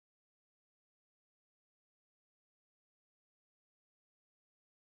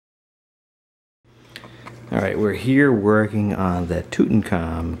Alright, we're here working on the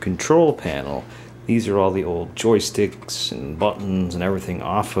Tutankham control panel. These are all the old joysticks and buttons and everything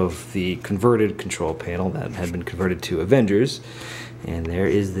off of the converted control panel that had been converted to Avengers. And there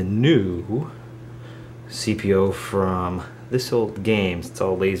is the new CPO from this old game. It's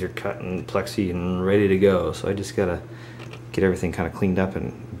all laser cut and plexi and ready to go. So I just gotta get everything kind of cleaned up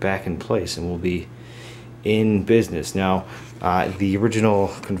and back in place and we'll be in business. Now, the original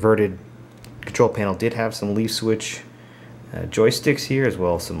converted control panel did have some leaf switch joysticks here, as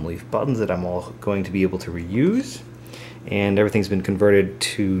well as some leaf buttons that I'm all going to be able to reuse. And everything's been converted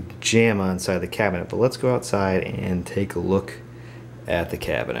to JAMMA inside the cabinet. But let's go outside and take a look at the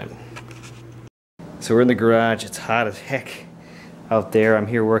cabinet. So we're in the garage. It's hot as heck out there. I'm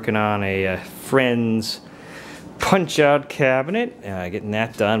here working on a friend's punch-out cabinet, getting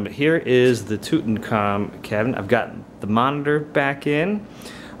that done. But here is the Tutankham cabinet. I've got the monitor back in.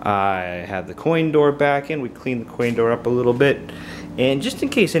 I have the coin door back in. We cleaned the coin door up a little bit. And just in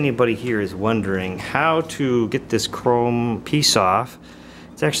case anybody here is wondering how to get this chrome piece off,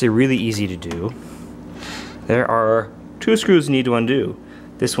 it's actually really easy to do. There are two screws you need to undo.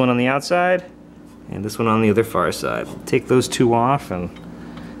 This one on the outside and this one on the other far side. Take those two off and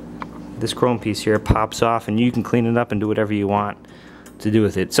this chrome piece here pops off, and you can clean it up and do whatever you want to do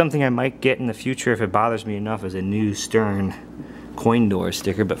with it. Something I might get in the future if it bothers me enough is a new Stern coin door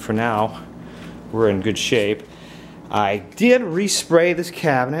sticker, but for now we're in good shape. I did respray this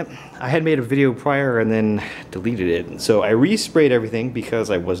cabinet. I had made a video prior and then deleted it, so I resprayed everything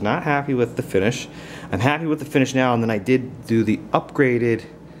because I was not happy with the finish. I'm happy with the finish now, and then I did do the upgraded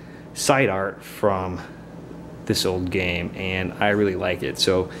side art from this old game and I really like it,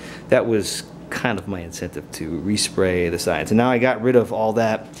 so that was kind of my incentive to respray the sides. And now I got rid of all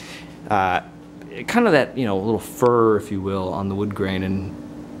that kind of that, you know, little fur, if you will, on the wood grain, and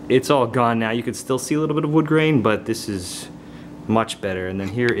it's all gone now. You can still see a little bit of wood grain, but this is much better. And then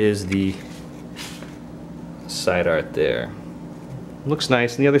here is the side art there. Looks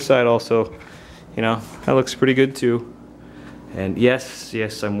nice. And the other side also, you know, that looks pretty good too. And yes,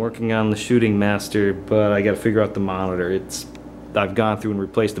 I'm working on the shooting master, but I got to figure out the monitor. I've gone through and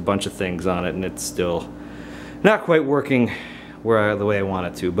replaced a bunch of things on it, and it's still not quite working the way I want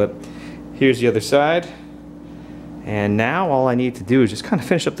it to. But here's the other side, and now all I need to do is just kind of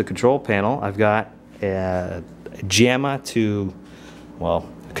finish up the control panel. I've got a JAMMA to, well,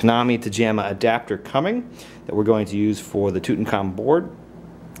 Konami to JAMMA adapter coming that we're going to use for the Tutankham board,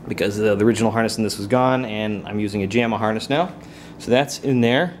 because the original harness in this was gone, and I'm using a JAMMA harness now. So that's in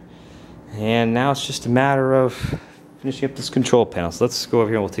there, and now it's just a matter of finishing up this control panel. So let's go over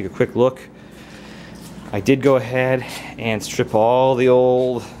here and we'll take a quick look. I did go ahead and strip all the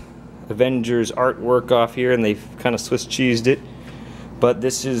old Avengers artwork off here, and they've kind of Swiss cheesed it, but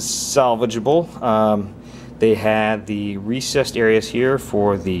this is salvageable. They had the recessed areas here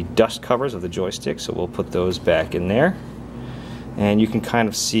for the dust covers of the joystick, so we'll put those back in there. And you can kind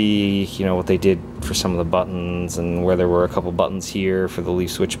of see, you know, what they did for some of the buttons, and where there were a couple buttons here for the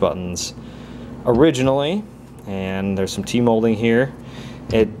leaf switch buttons originally. And there's some T-molding here.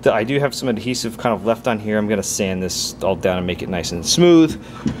 I do have some adhesive kind of left on here. I'm going to sand this all down and make it nice and smooth,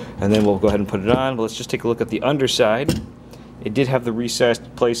 and then we'll go ahead and put it on. But let's just take a look at the underside. It did have the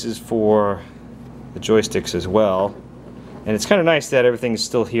recessed places for the joysticks as well, and it's kind of nice that everything is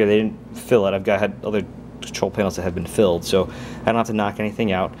still here. They didn't fill it. Had other control panels that have been filled, so I don't have to knock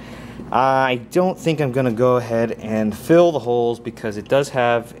anything out. I don't think I'm going to go ahead and fill the holes because it does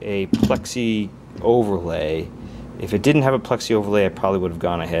have a plexi overlay. If it didn't have a plexi overlay, I probably would have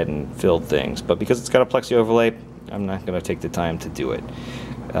gone ahead and filled things. But because it's got a plexi overlay, I'm not going to take the time to do it.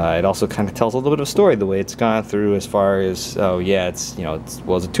 It also kind of tells a little bit of a story, the way it's gone through, as far as, oh yeah, it's, you know, it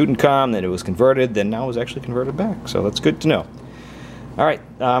was a Tutankham, then it was converted, then now it was actually converted back. So that's good to know. All right,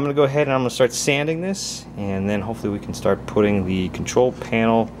 I'm going to go ahead and I'm going to start sanding this, and then hopefully we can start putting the control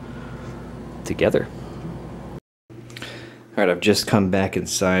panel together. Alright, I've just come back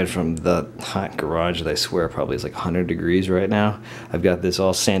inside from the hot garage that I swear probably is like 100 degrees right now. I've got this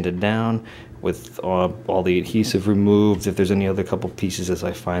all sanded down with all the adhesive removed. If there's any other couple pieces as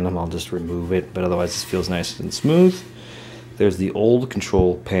I find them, I'll just remove it, but otherwise this feels nice and smooth. There's the old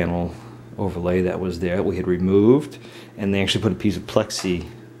control panel overlay that was there that we had removed, and they actually put a piece of plexi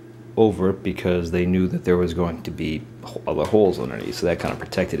over it because they knew that there was going to be other holes underneath, so that kind of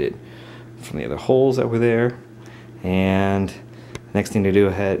protected it from the other holes that were there. And the next thing to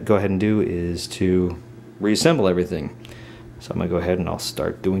go ahead and do is to reassemble everything. So I'm going to go ahead and I'll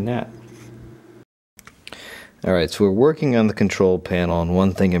start doing that. Alright, so we're working on the control panel, and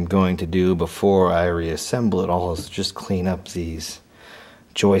one thing I'm going to do before I reassemble it all is just clean up these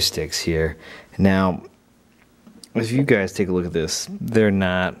joysticks here. Now, if you guys take a look at this,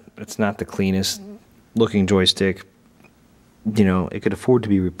 it's not the cleanest looking joystick. You know, it could afford to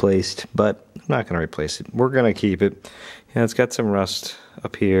be replaced, but I'm not going to replace it. We're going to keep it. You know, it's got some rust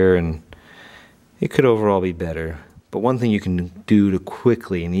up here, and it could overall be better. But one thing you can do to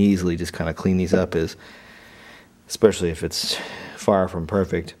quickly and easily just kind of clean these up is, especially if it's far from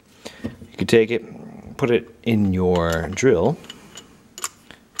perfect, you could take it, put it in your drill,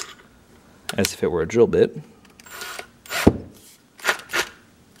 as if it were a drill bit.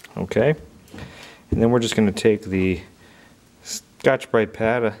 Okay. And then we're just going to take the Scotch-Brite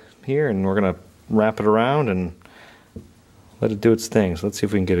pad here, and we're going to wrap it around and let it do its thing. So let's see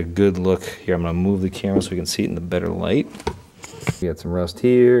if we can get a good look here. I'm going to move the camera so we can see it in the better light. We got some rust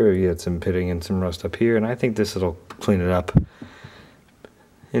here, we got some pitting and some rust up here, and I think this will clean it up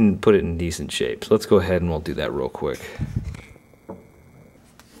and put it in decent shape. So let's go ahead and we'll do that real quick.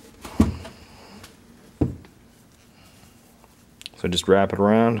 So just wrap it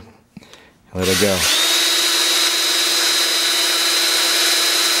around and let it go.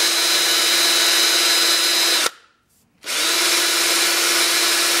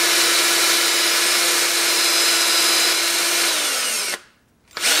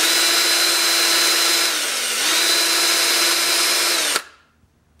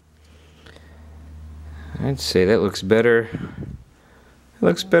 I'd say that looks better. It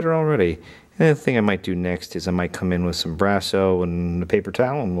looks better already. And the thing I might do next is I might come in with some Brasso and a paper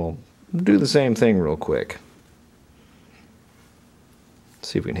towel, and we'll do the same thing real quick.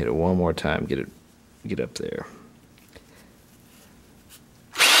 See if we can hit it one more time, get up there.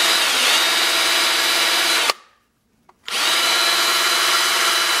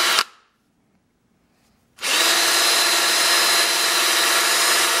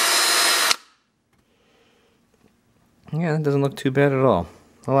 Yeah, that doesn't look too bad at all.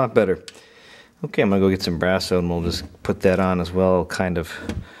 A lot better. Okay, I'm going to go get some Brasso and we'll just put that on as well, kind of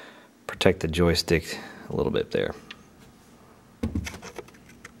protect the joystick a little bit there.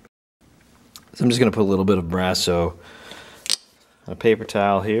 So I'm just going to put a little bit of Brasso on a paper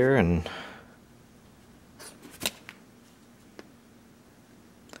towel here, and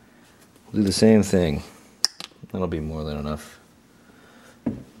we'll do the same thing. That'll be more than enough.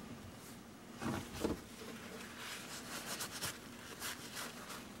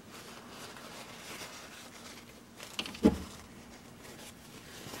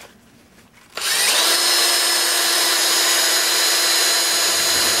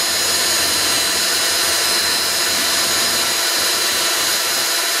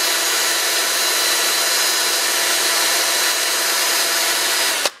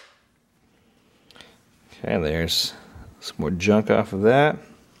 Okay, there's some more junk off of that.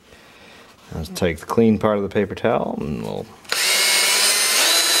 Let's take the clean part of the paper towel and we'll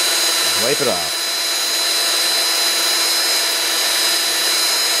wipe it off.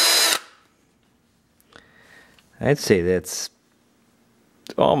 I'd say that's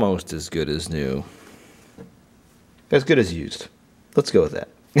almost as good as new. As good as used. Let's go with that.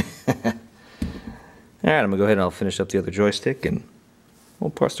 Alright, I'm going to go ahead and I'll finish up the other joystick and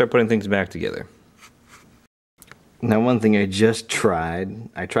we'll start putting things back together. Now, one thing I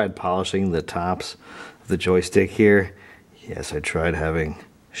tried polishing the tops of the joystick here. Yes, I tried having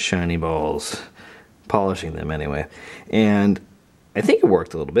shiny balls, polishing them anyway. And I think it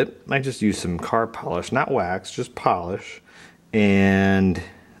worked a little bit. I just used some car polish, not wax, just polish. And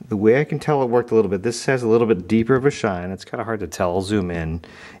the way I can tell it worked a little bit, this has a little bit deeper of a shine. It's kind of hard to tell. I'll zoom in.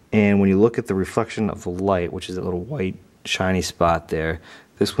 And when you look at the reflection of the light, which is a little white shiny spot there,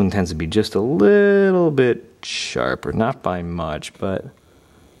 this one tends to be just a little bit sharper, not by much, but you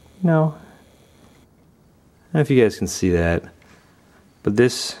know, I don't know if you guys can see that, but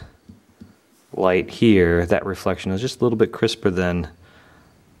this light here, that reflection is just a little bit crisper than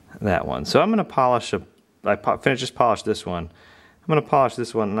that one. So I'm going to polish just polished this one. I'm going to polish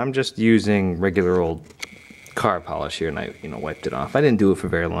this one, and I'm just using regular old car polish here, and I wiped it off. I didn't do it for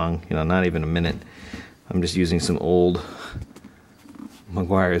very long, not even a minute. I'm just using some old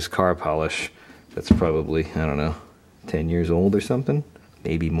Meguiar's car polish that's probably, I don't know, 10 years old or something,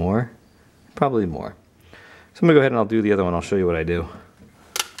 maybe more, probably more. So I'm gonna go ahead and I'll do the other one. I'll show you what I do.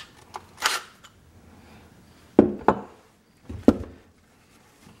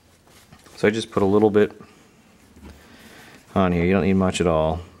 So I just put a little bit on here. You don't need much at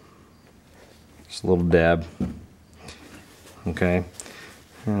all, just a little dab. Okay,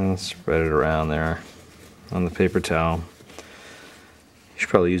 and spread it around there on the paper towel. You should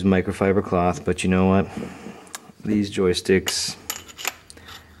probably use microfiber cloth, but you know what? These joysticks,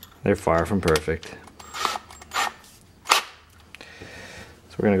 they're far from perfect.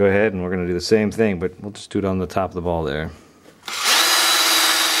 So we're going to go ahead and we're going to do the same thing, but we'll just do it on the top of the ball there.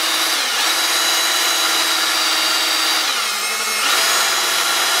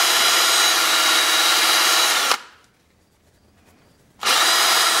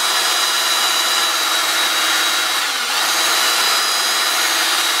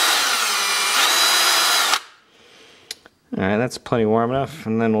 Alright, that's plenty warm enough,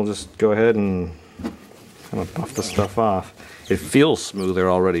 and then we'll just go ahead and kind of buff the stuff off. It feels smoother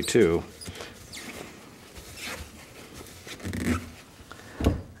already too.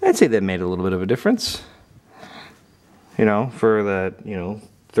 I'd say that made a little bit of a difference. You know, for that,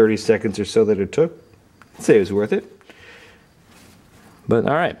 30 seconds or so that it took, I'd say it was worth it. But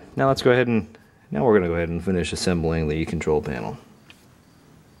alright, now let's go ahead and, now we're going to go ahead and finish assembling the control panel.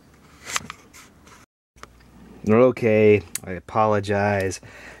 Okay, I apologize.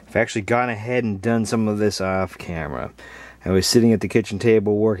 I've actually gone ahead and done some of this off camera. I was sitting at the kitchen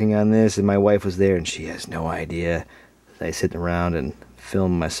table working on this, and my wife was there, and she has no idea. I sit around and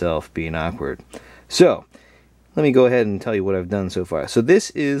film myself being awkward. So, let me go ahead and tell you what I've done so far. So this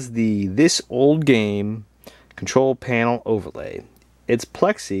is the This Old Game control panel overlay. It's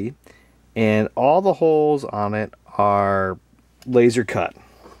plexi, and all the holes on it are laser cut.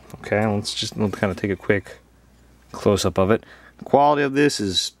 Okay, let's kind of take a quick close-up of it. The quality of this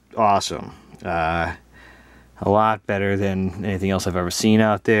is awesome. A lot better than anything else I've ever seen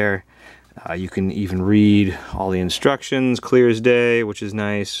out there. You can even read all the instructions clear as day, which is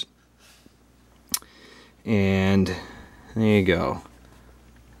nice. And there you go.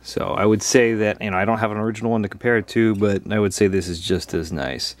 So I would say that, I don't have an original one to compare it to, but I would say this is just as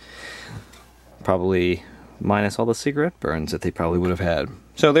nice. Probably minus all the cigarette burns that they probably would have had.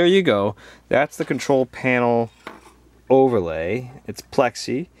 So there you go. That's the control panel overlay. It's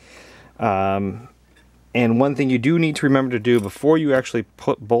plexi. And one thing you do need to remember to do before you actually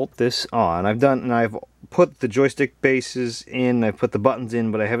bolt this on, I've put the joystick bases in, I've put the buttons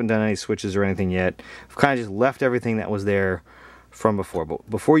in, but I haven't done any switches or anything yet. I've kind of just left everything that was there from before. But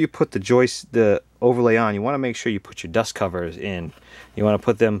before you put the overlay on, you want to make sure you put your dust covers in. You want to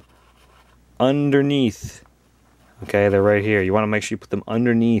put them underneath. Okay, they're right here. You want to make sure you put them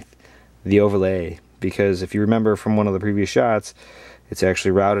underneath the overlay, because if you remember from one of the previous shots, it's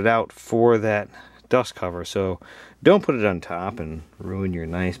actually routed out for that dust cover. So don't put it on top and ruin your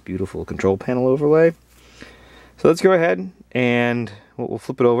nice, beautiful control panel overlay. So let's go ahead and we'll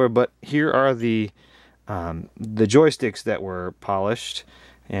flip it over. But here are the joysticks that were polished,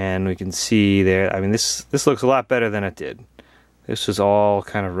 and we can see there. I mean, this looks a lot better than it did. This was all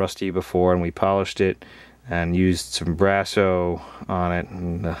kind of rusty before, and we polished it and used some Brasso on it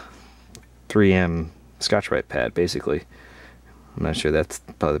and 3M Scotch-Brite pad, basically. I'm not sure that's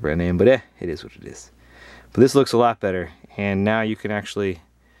probably the brand name, but it is what it is. But this looks a lot better, and now you can actually,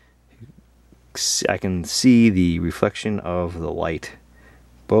 I can see the reflection of the light,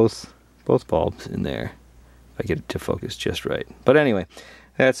 both bulbs in there, if I get it to focus just right. But anyway,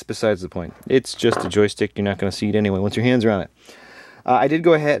 that's besides the point. It's just a joystick. You're not going to see it anyway once your hands are on it. I did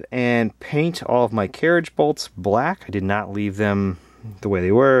go ahead and paint all of my carriage bolts black. I did not leave them the way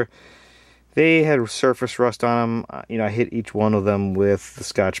they were. They had surface rust on them. I hit each one of them with the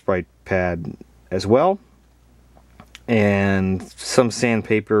Scotch-Brite pad as well, and some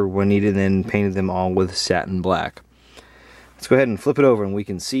sandpaper when needed, and then painted them all with satin black. Let's go ahead and flip it over, and we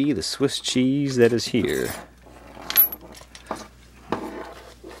can see the Swiss cheese that is here.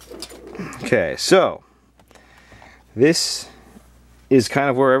 Okay, so this is kind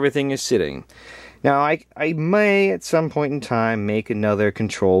of where everything is sitting. Now, I may, at some point in time, make another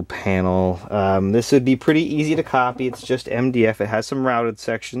control panel. This would be pretty easy to copy. It's just MDF. It has some routed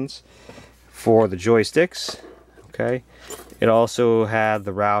sections for the joysticks. Okay. It also had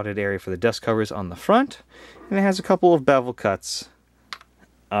the routed area for the dust covers on the front. And it has a couple of bevel cuts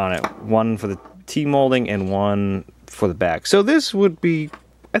on it. One for the T-molding and one for the back. So this would be,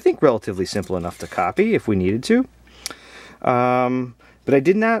 I think, relatively simple enough to copy if we needed to. But I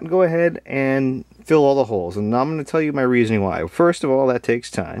did not go ahead and fill all the holes, and now I'm going to tell you my reasoning why. First of all, that takes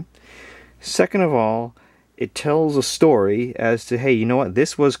time. Second of all, it tells a story as to, hey, you know what,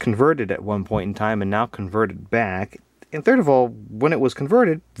 this was converted at one point in time and now converted back. And third of all, when it was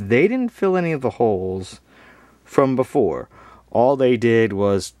converted, they didn't fill any of the holes from before. All they did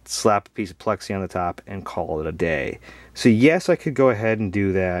was slap a piece of plexi on the top and call it a day. So yes, I could go ahead and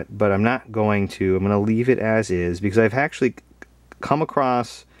do that, but I'm not going to. I'm going to leave it as is, because I've actually come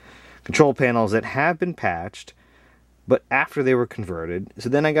across control panels that have been patched, but after they were converted. So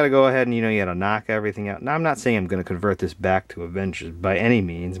then I got to go ahead and, you got to knock everything out. Now, I'm not saying I'm going to convert this back to Avengers by any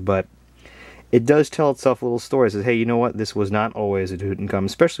means, but it does tell itself a little story. It says, hey, you know what? This was not always a Tutankham,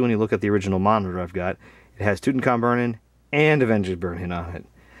 especially when you look at the original monitor I've got. It has Tutankham burn-in and Avengers burn-in on it.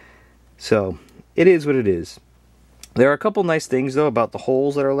 So, it is what it is. There are a couple nice things, though, about the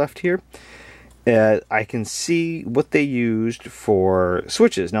holes that are left here. I can see what they used for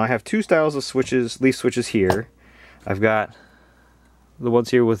switches. Now, I have two styles of switches, leaf switches here. I've got the ones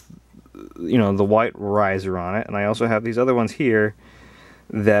here with, you know, the white riser on it, and I also have these other ones here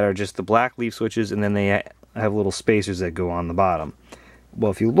that are just the black leaf switches, and then they have little spacers that go on the bottom.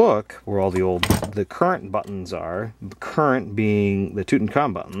 Well, if you look where all the current buttons are, the current being the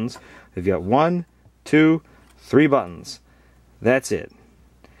Tutankham buttons, they've got 1, 2, 3 buttons. That's it.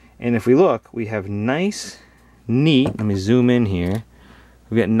 And if we look, we have nice, neat, let me zoom in here,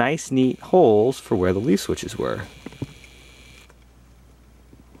 we've got nice, neat holes for where the leaf switches were.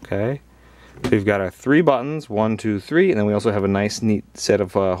 Okay, so we've got our 3 buttons, 1, 2, 3, and then we also have a nice, neat set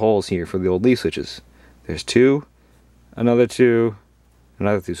of holes here for the old leaf switches. There's 2, another 2,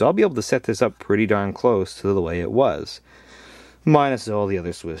 another 2. So I'll be able to set this up pretty darn close to the way it was, minus all the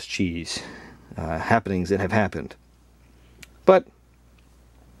other Swiss cheese happenings that have happened. But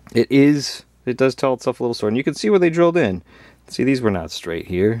it does tell itself a little story, and you can see where they drilled in. See, these were not straight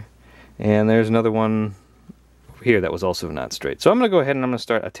here, and there's another one over here that was also not straight. So I'm going to go ahead and I'm going to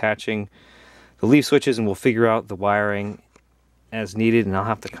start attaching the leaf switches, and we'll figure out the wiring as needed, and I'll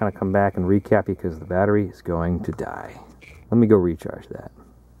have to kind of come back and recap because the battery is going to die. Let me go recharge that.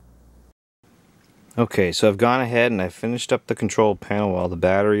 Okay, so I've gone ahead and I finished up the control panel while the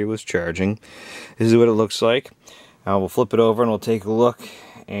battery was charging. This is what it looks like. We'll flip it over and we'll take a look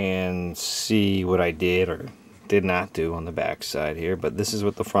and see what I did or did not do on the back side here. But this is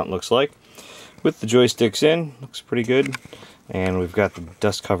what the front looks like with the joysticks in. Looks pretty good. And we've got the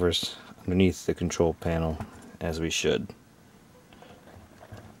dust covers underneath the control panel as we should.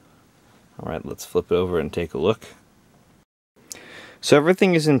 Alright, let's flip it over and take a look. So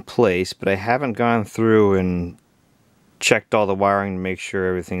everything is in place, but I haven't gone through and checked all the wiring to make sure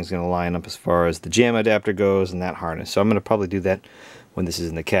everything's going to line up as far as the JAMMA adapter goes and that harness. So I'm going to probably do that when this is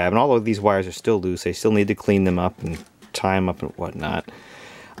in the cab. And although these wires are still loose, I still need to clean them up and tie them up and whatnot.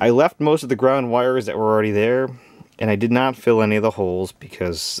 I left most of the ground wires that were already there, and I did not fill any of the holes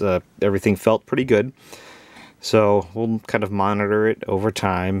because everything felt pretty good. So we'll kind of monitor it over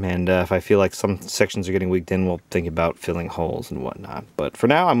time, and if I feel like some sections are getting weaked in, we'll think about filling holes and whatnot. But for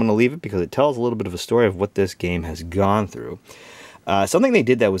now, I'm going to leave it because it tells a little bit of a story of what this game has gone through. Something they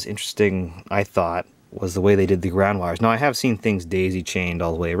did that was interesting, I thought, was the way they did the ground wires. Now, I have seen things daisy-chained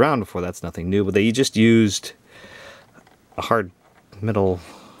all the way around before. That's nothing new, but they just used a hard metal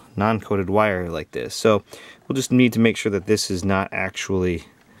non-coated wire like this. So we'll just need to make sure that this is not actually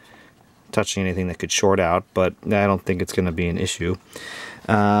touching anything that could short out, but I don't think it's going to be an issue.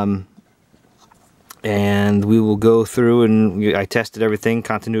 And we will go through, and I tested everything.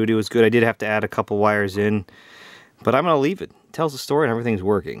 Continuity was good. I did have to add a couple wires in, but I'm going to leave it. It tells the story and everything's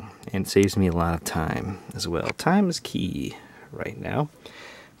working, and it saves me a lot of time as well. Time is key right now.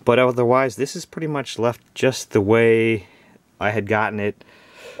 But otherwise, this is pretty much left just the way I had gotten it,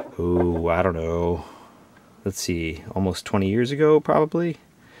 I don't know, let's see, almost 20 years ago probably.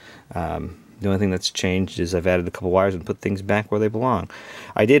 The only thing that's changed is I've added a couple wires and put things back where they belong.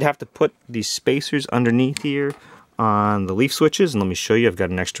 I did have to put these spacers underneath here on the leaf switches, and let me show you. I've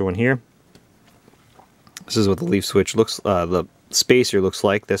got an extra one here. This is what the leaf switch looks, the spacer looks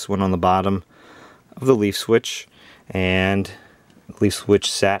like. This one on the bottom of the leaf switch, and the leaf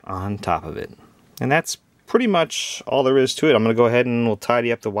switch sat on top of it. And that's pretty much all there is to it. I'm going to go ahead and we'll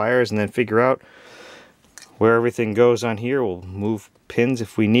tidy up the wires and then figure out where everything goes on here. We'll move pins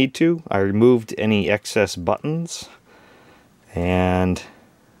if we need to. I removed any excess buttons, and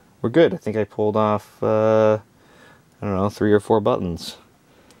we're good. I think I pulled off, I don't know, 3 or 4 buttons.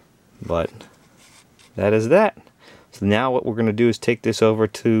 But that is that. So now what we're going to do is take this over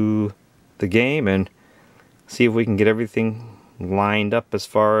to the game and see if we can get everything lined up as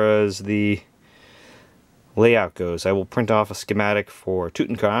far as the layout goes. I will print off a schematic for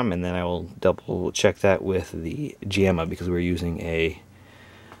Tutankham, and then I will double check that with the JAMMA because we're using a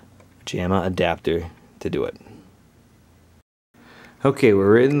JAMMA adapter to do it. Okay,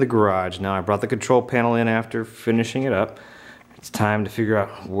 we're in the garage now. I brought the control panel in after finishing it up. It's time to figure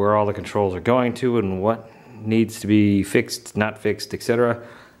out where all the controls are going to and what needs to be fixed, not fixed, etc.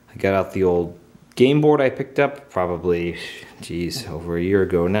 I got out the old game board I picked up probably, geez, over a year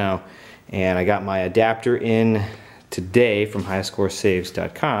ago now. And I got my adapter in today from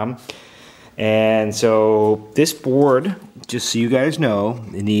highscoresaves.com. And so this board, just so you guys know,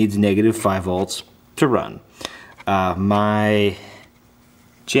 it needs -5 volts to run. My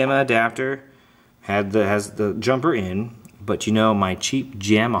JAMMA adapter has the jumper in, but you know, my cheap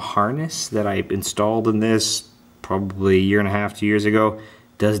JAMMA harness that I installed in this probably a year and a half, 2 years ago,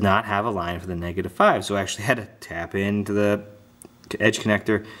 does not have a line for the -5. So I actually had to tap into the edge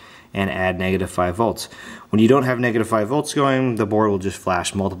connector and add -5 volts. When you don't have -5 volts going, the board will just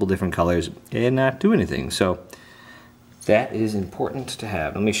flash multiple different colors and not do anything. So that is important to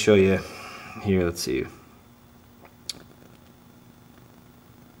have. Let me show you here. Let's see.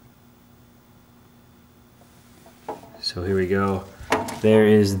 So here we go. There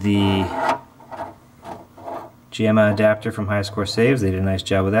is the JAMMA adapter from High Score Saves. They did a nice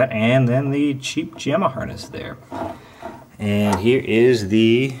job with that. And then the cheap JAMMA harness there. And here is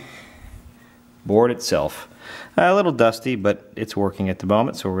the board itself. A little dusty, but it's working at the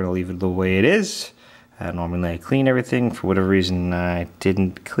moment, so we're going to leave it the way it is. Normally I clean everything. For whatever reason, I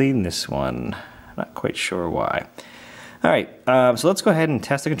didn't clean this one. Not quite sure why. Alright, so let's go ahead and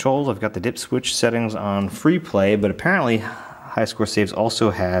test the controls. I've got the dip switch settings on free play, but apparently High Score Saves also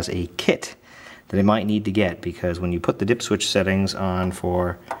has a kit that I might need to get, because when you put the dip switch settings on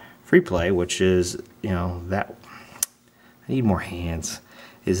for free play, which is, you know, that, I need more hands,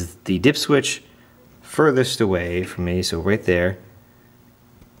 is the dip switch furthest away from me, so right there.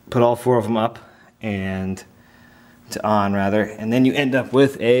 Put all 4 of them up and to on rather, and then you end up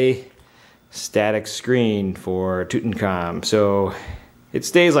with a static screen for Tutankham. So it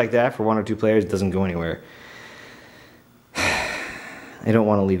stays like that for 1 or 2 players. It doesn't go anywhere. I don't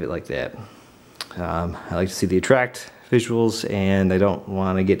want to leave it like that. I like to see the attract visuals, and I don't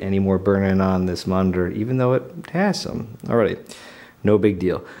want to get any more burn-in on this monitor, even though it has some already. No big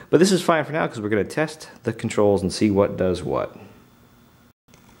deal. But this is fine for now, because we're going to test the controls and see what does what.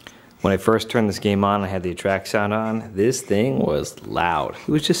 When I first turned this game on, I had the attract sound on. This thing was loud.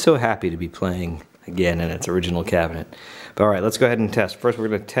 It was just so happy to be playing again in its original cabinet. But alright, let's go ahead and test. First we're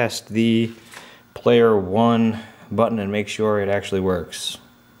going to test the player 1 button and make sure it actually works.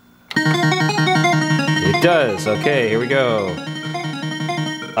 It does. Okay, here we go.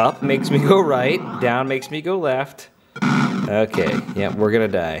 Up makes me go right, down makes me go left. Okay, yeah, we're gonna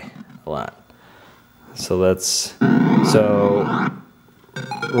die a lot. So let's,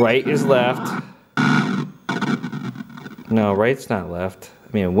 right is left. No, right's not left. I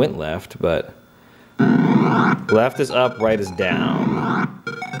mean, it went left, but left is up, right is down.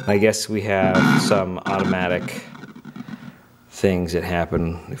 I guess we have some automatic things that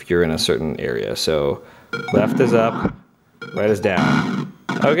happen if you're in a certain area. So left is up, right is down.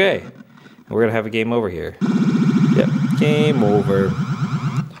 Okay, we're gonna have a game over here. Yep, game over.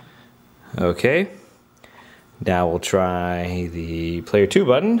 Okay, now we'll try the player 2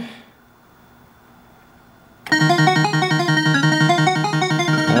 button.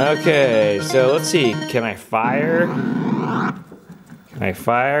 Okay, so let's see, can I fire? Can I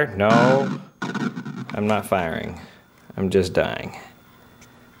fire? No, I'm not firing. I'm just dying.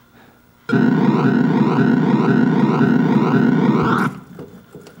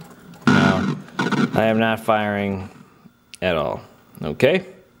 No, I am not firing at all. Okay.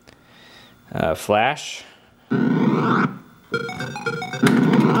 Flash.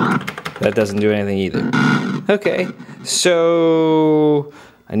 That doesn't do anything either. Okay, so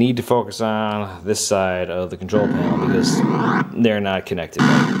I need to focus on this side of the control panel because they're not connected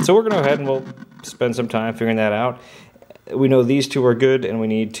right. So we're going to go ahead and we'll spend some time figuring that out. We know these two are good and we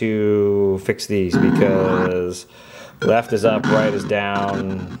need to fix these because left is up, right is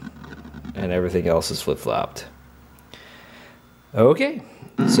down, and everything else is flip-flopped. Okay,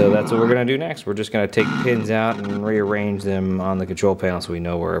 so that's what we're going to do next. We're just going to take pins out and rearrange them on the control panel so we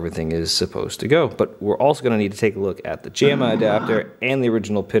know where everything is supposed to go. But we're also going to need to take a look at the JAMMA adapter and the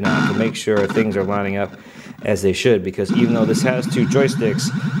original pinout to make sure things are lining up as they should, because even though this has 2 joysticks,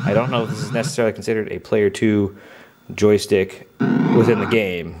 I don't know if this is necessarily considered a player 2 joystick within the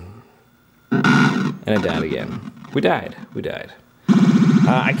game. And it died again. We died.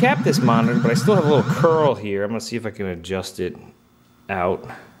 I capped this monitor, but I still have a little curl here. I'm going to see if I can adjust it out.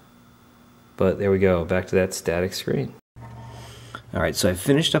 But there we go, back to that static screen. Alright, so I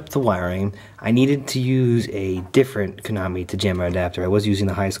finished up the wiring. I needed to use a different Konami to JAMMA adapter. I was using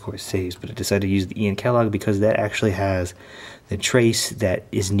the High Score Saves, but I decided to use the Ian Kellogg because that actually has the trace that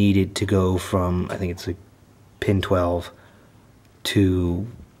is needed to go from, I think it's like pin 12 to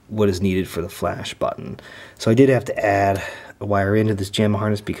what is needed for the flash button. So I did have to add a wire into this JAMMA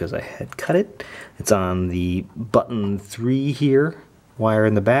harness because I had cut it. It's on the button 3 here, wire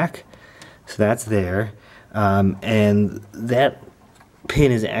in the back. So that's there. And that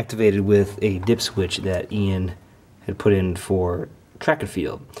pin is activated with a dip switch that Ian had put in for track and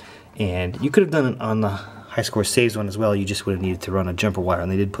field. And you could have done it on the High Score Saves one as well. You just would have needed to run a jumper wire,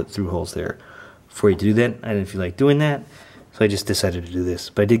 and they did put through holes there for you to do that. I didn't feel like doing that, so I just decided to do this.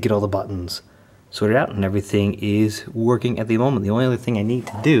 But I did get all the buttons sorted out and everything is working at the moment. The only other thing I need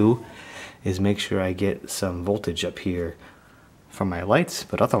to do is make sure I get some voltage up here from my lights,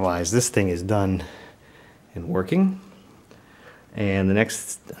 but otherwise this thing is done and working. And the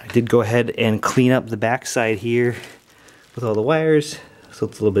next, I did go ahead and clean up the back side here with all the wires, so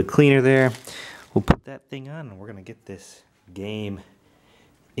it's a little bit cleaner there. We'll put that thing on and we're gonna get this game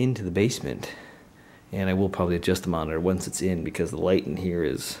into the basement. And I will probably adjust the monitor once it's in because the light in here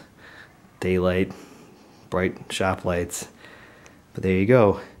is daylight, bright shop lights. But there you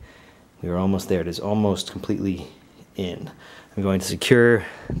go. We are almost there. It is almost completely in. I'm going to secure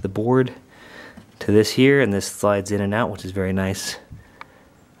the board to this here, and this slides in and out, which is very nice.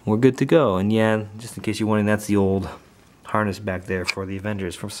 We're good to go. And yeah, just in case you're wondering, that's the old harness back there for the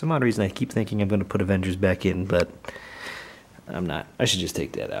Avengers. For some odd reason, I keep thinking I'm going to put Avengers back in, but I'm not. I should just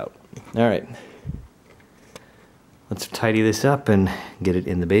take that out. All right. Let's tidy this up and get it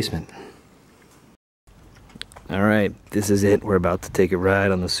in the basement. Alright, this is it. We're about to take a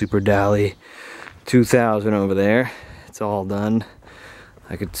ride on the Super Dolly 2000 over there. It's all done.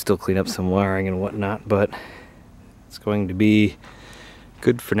 I could still clean up some wiring and whatnot, but it's going to be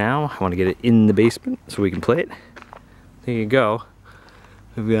good for now. I want to get it in the basement so we can play it. There you go.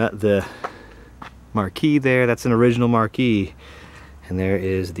 We've got the marquee there. That's an original marquee. And there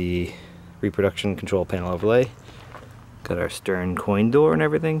is the reproduction control panel overlay. Got our stern coin door and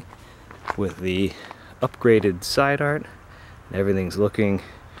everything with the upgraded side art. Everything's looking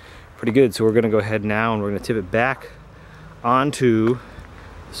pretty good, so we're going to go ahead now and we're going to tip it back onto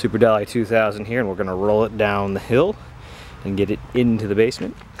the Super Dolly 2000 here, and we're going to roll it down the hill and get it into the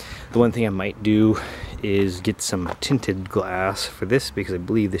basement. The one thing I might do is get some tinted glass for this, because I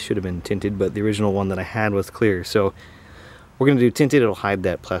believe this should have been tinted, but the original one that I had was clear. So we're going to do tinted. It'll hide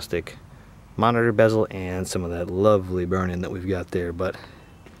that plastic monitor bezel and some of that lovely burn-in that we've got there, but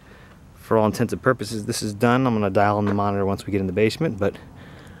for all intents and purposes, this is done. I'm going to dial in the monitor once we get in the basement, but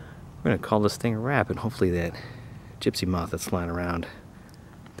we're going to call this thing a wrap, and hopefully that gypsy moth that's flying around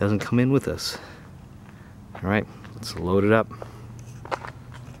doesn't come in with us. Alright, let's load it up.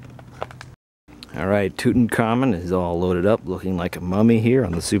 Alright, Tutankham is all loaded up, looking like a mummy here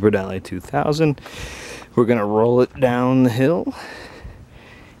on the Super Dolly 2000. We're going to roll it down the hill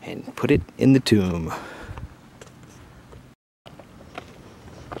and put it in the tomb.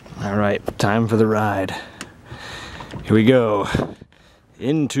 Alright, time for the ride. Here we go.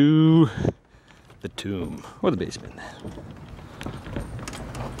 Into the tomb, or the basement.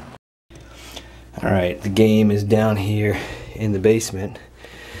 Alright, the game is down here in the basement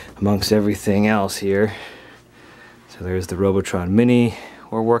amongst everything else here. So there's the Robotron Mini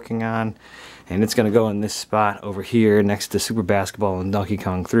we're working on, and it's going to go in this spot over here next to Super Basketball and Donkey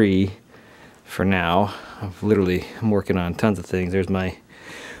Kong 3 for now. I'm working on tons of things. There's my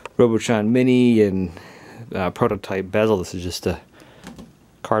Robotron Mini and prototype bezel. This is just a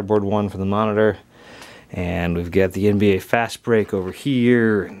cardboard one for the monitor. And we've got the NBA Fast Break over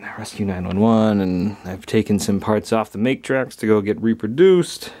here, and Rescue 911, and I've taken some parts off the make tracks to go get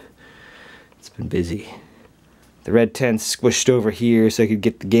reproduced. It's been busy. The red tent squished over here so I could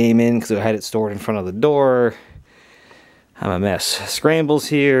get the game in because I had it stored in front of the door. I'm a mess. Scrambles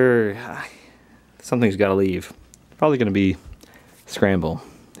here. Something's got to leave. Probably going to be Scramble,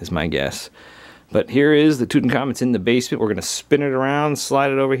 is my guess. But here is the Tutankham. It's in the basement. We're going to spin it around,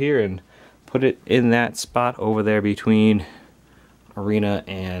 slide it over here, and put it in that spot over there between Arena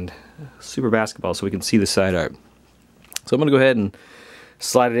and Super Basketball so we can see the side art. So I'm going to go ahead and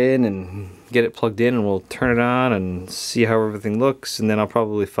slide it in and get it plugged in, and we'll turn it on and see how everything looks, and then I'll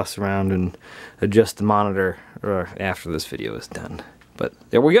probably fuss around and adjust the monitor after this video is done. But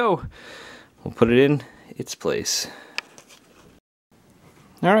there we go. We'll put it in its place.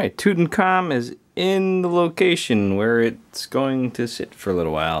 Alright, Tutankham is in the location where it's going to sit for a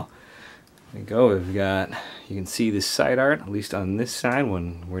little while. There we go. We've got, you can see the side art, at least on this side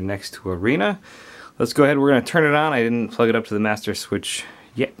when we're next to Arena. Let's go ahead, we're going to turn it on. I didn't plug it up to the master switch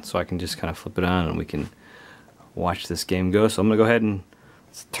yet, so I can just kind of flip it on and we can watch this game go. So I'm going to go ahead and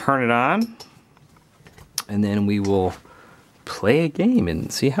let's turn it on, and then we will play a game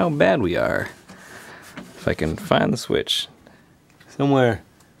and see how bad we are. If I can find the switch. Somewhere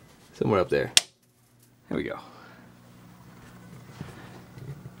up there. There we go.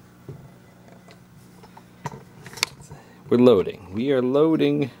 We're loading. We are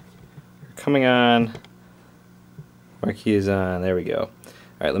loading. We're coming on. Marquee is on. There we go.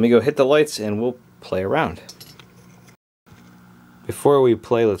 Alright, let me go hit the lights and we'll play around. Before we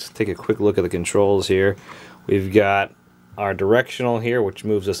play, let's take a quick look at the controls here. We've got our directional here, which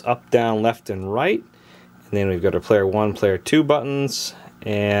moves us up, down, left, and right. And then we've got our player 1, player 2 buttons,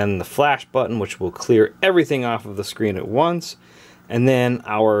 and the flash button, which will clear everything off of the screen at once. And then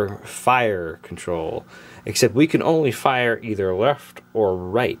our fire control, except we can only fire either left or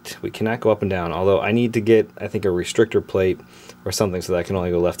right. We cannot go up and down, although I need to get, I think, a restrictor plate or something so that I can only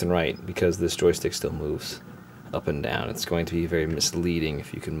go left and right, because this joystick still moves up and down. It's going to be very misleading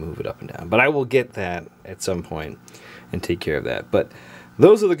if you can move it up and down. But I will get that at some point and take care of that. But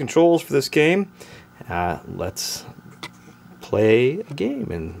those are the controls for this game. Let's play a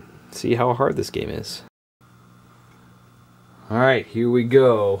game and see how hard this game is. Alright, here we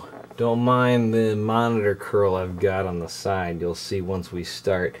go. Don't mind the monitor curl I've got on the side. You'll see once we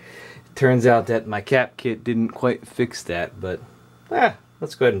start. It turns out that my cap kit didn't quite fix that, but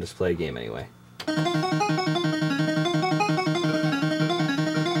let's go ahead and just play a game anyway.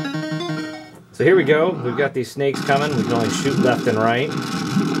 So here we go. We've got these snakes coming. We can only shoot left and right.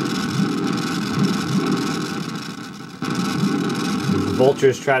 The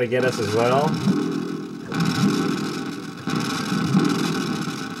vultures try to get us as well.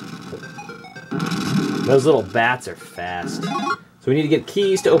 Those little bats are fast. So we need to get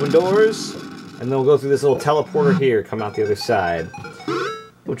keys to open doors, and then we'll go through this little teleporter here, come out the other side.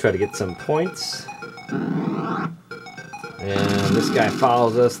 We'll try to get some points. And this guy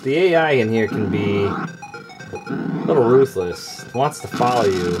follows us. The AI in here can be a little ruthless. It wants to follow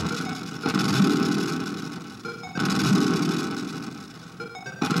you.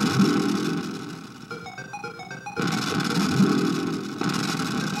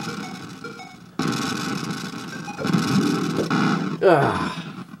 Ugh.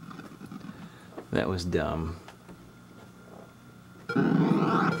 That was dumb.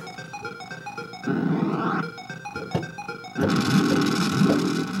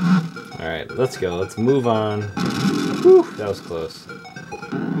 Alright, let's go. Let's move on. Whew, that was close.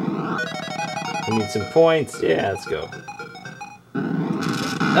 We need some points. Yeah, let's go.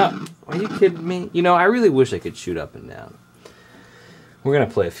 Oh, are you kidding me? You know, I really wish I could shoot up and down. We're gonna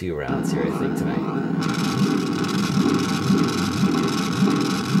play a few rounds here, I think, tonight.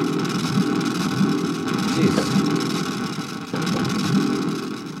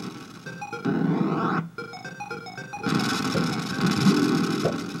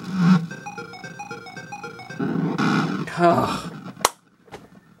 Oh,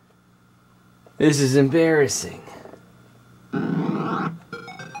 this is embarrassing. I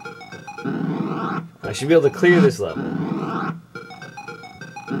should be able to clear this level.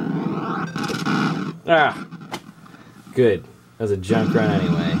 Ah, good. That was a junk run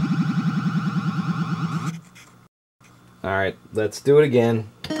anyway. Alright, let's do it again.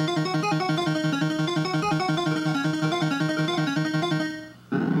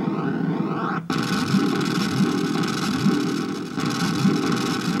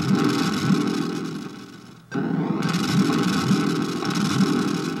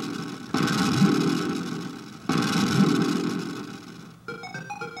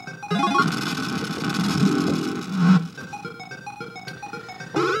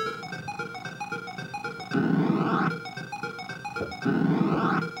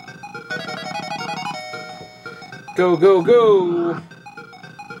 Go, go, go!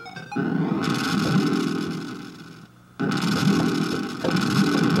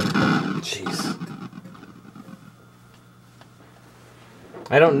 Jeez.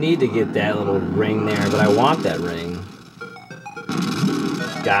 I don't need to get that little ring there, but I want that ring.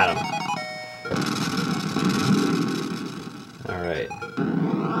 Got him. Alright.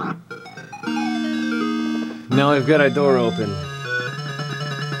 Now we've got our door open.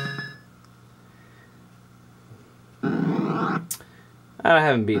 I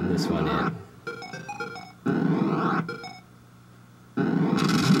haven't beaten this one yet.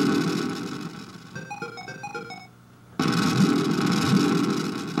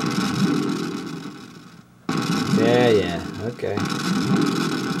 Yeah, okay.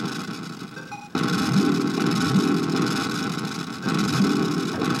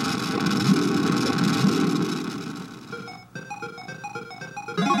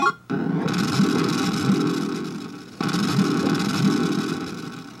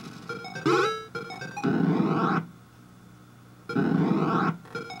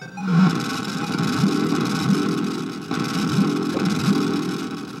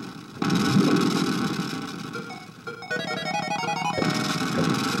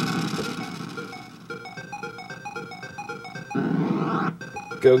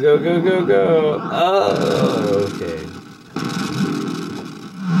 Go, go, go, go, go. Oh, okay.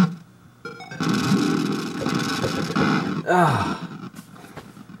 Ah.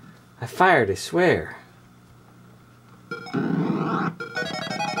 I fired, I swear.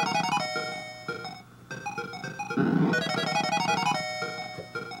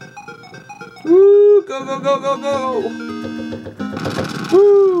 go, go, go, go, go!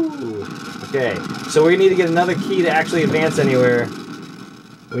 Woo! Okay, so we need to get another key to actually advance anywhere.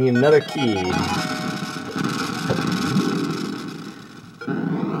 We need another key.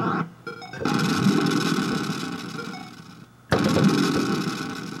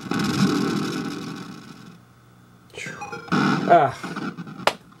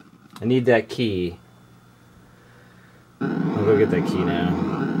 I need that key. I'll go get that key now.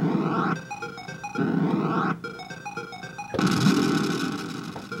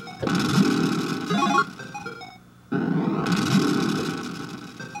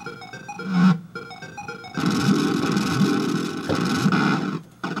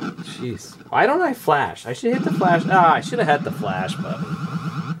 Jeez. Why don't I flash? I should hit the flash. Ah, I should have hit the flash button.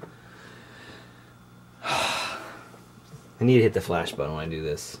 I need to hit the flash button when I do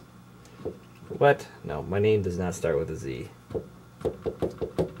this. What? No, my name does not start with a Z.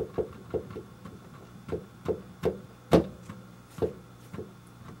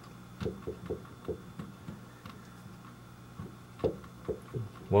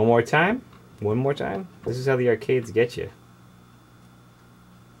 One more time? One more time? This is how the arcades get you.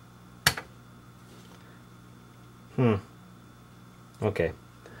 Okay.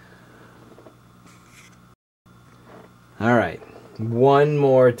 Alright. One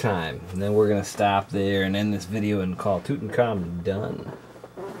more time. And then we're going to stop there and end this video and call Tutankham done.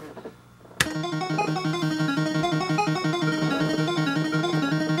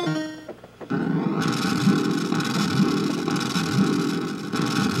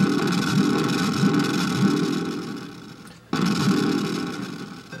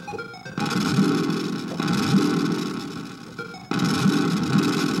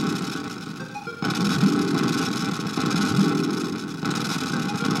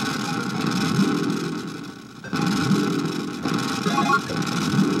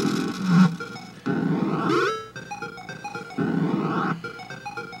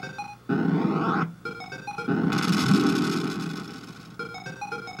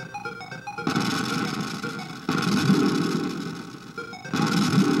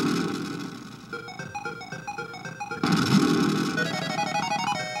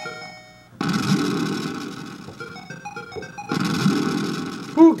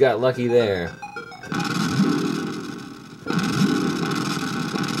 Whew, got lucky there.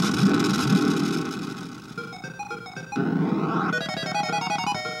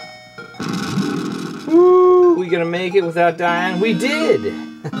 Woo, we gonna make it without dying? We did!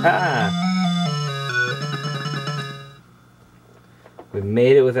 We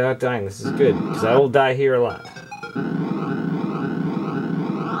made it without dying. This is good, because I will die here a lot.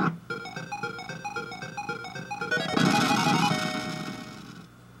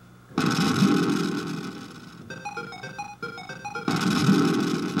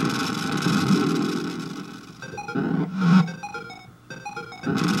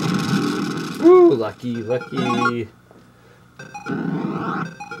 Woo, lucky, lucky.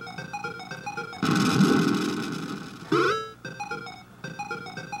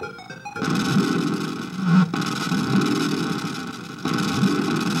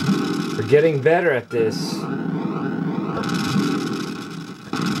 We're getting better at this.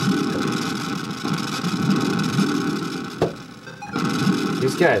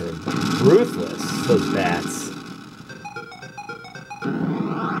 These guys are ruthless, those bats.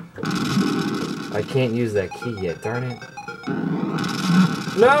 I can't use that key yet, darn it.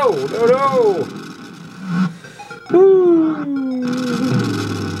 No, no, no! Woo!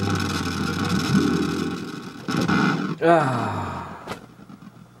 Ah,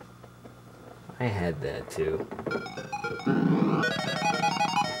 I had that too.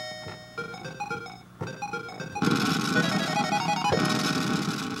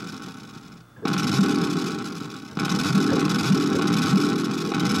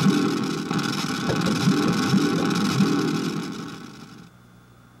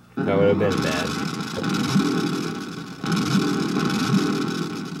 That would have been bad.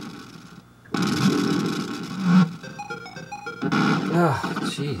 Oh,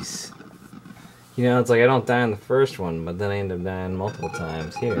 jeez. You know, it's like I don't die on the first one, but then I end up dying multiple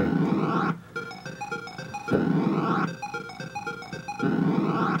times here.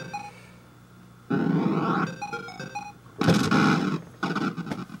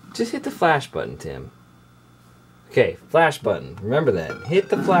 Just hit the flash button, Tim. Okay, flash button. Remember that. Hit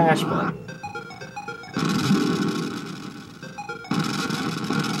the flash button.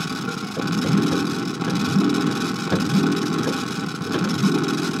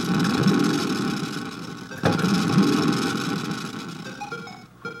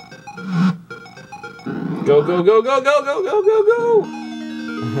 Go, go, go, go, go, go, go, go, go!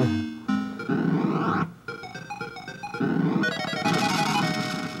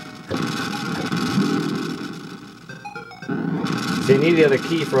 So you need the other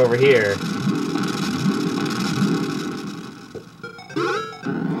key for over here.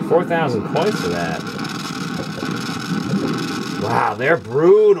 4,000 points for that. Wow, they're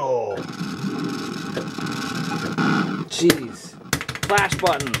brutal. Jeez. Flash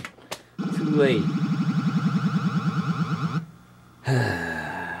button. Too late.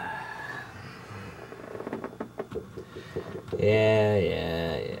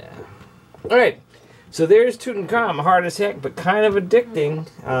 Yeah. Alright, so there's Tutankham. Hard as heck, but kind of addicting.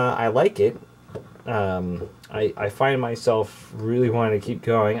 I like it. I find myself really wanting to keep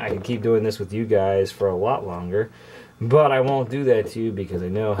going. I can keep doing this with you guys for a lot longer, but I won't do that to you because I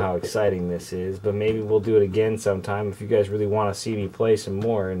know how exciting this is. But maybe we'll do it again sometime. If you guys really want to see me play some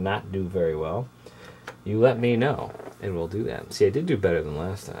more and not do very well, you let me know, and we'll do that. See, I did do better than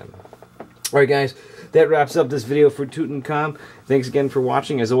last time. Alright guys, that wraps up this video for Tutankham. Thanks again for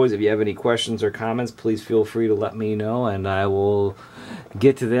watching. As always, if you have any questions or comments, please feel free to let me know, and I will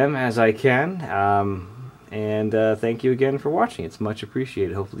get to them as I can. Thank you again for watching. It's much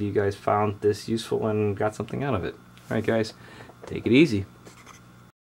appreciated. Hopefully you guys found this useful and got something out of it. Alright guys, take it easy.